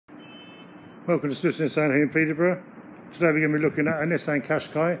Welcome to Smith's Nissan here in Peterborough. Today we're going to be looking at a Nissan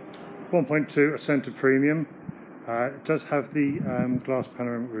Qashqai 1.2 ACENTA Premium. It does have the glass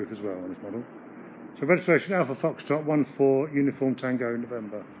panoramic roof as well on this model. So registration Alpha Foxtrot 14 Uniform Tango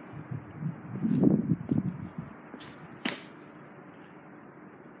November.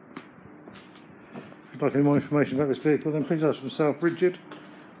 If you'd like any more information about this vehicle, then please ask myself, Richard,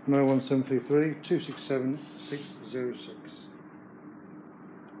 01733 267 606.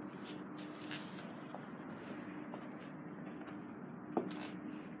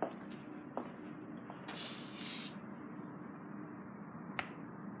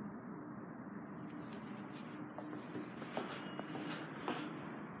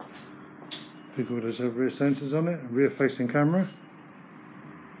 Vehicle does have rear sensors on it, a rear facing camera.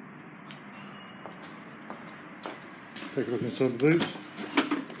 Take a look inside the boot.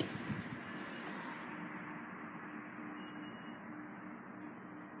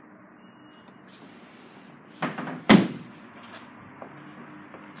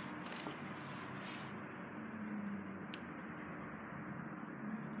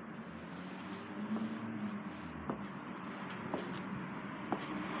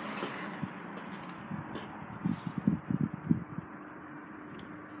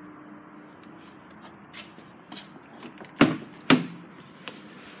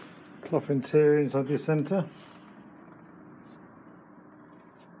 Cloth interior inside the ACENTA.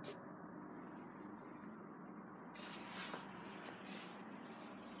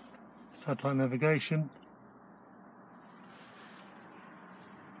 Satellite navigation.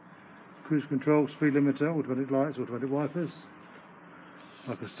 Cruise control, speed limiter, automatic lights, automatic wipers.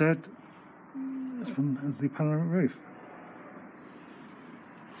 Like I said, this one has the panoramic roof.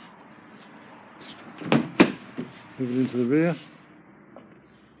 Moving into the rear.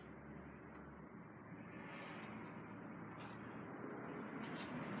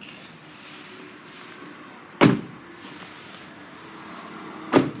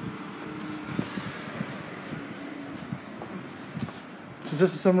 So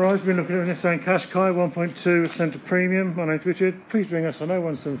just to summarise, we've been looking at a Nissan Qashqai 1.2 ACENTA Premium. My name's Richard. Please ring us on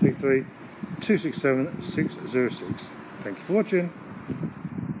 01733 267 606. Thank you for watching.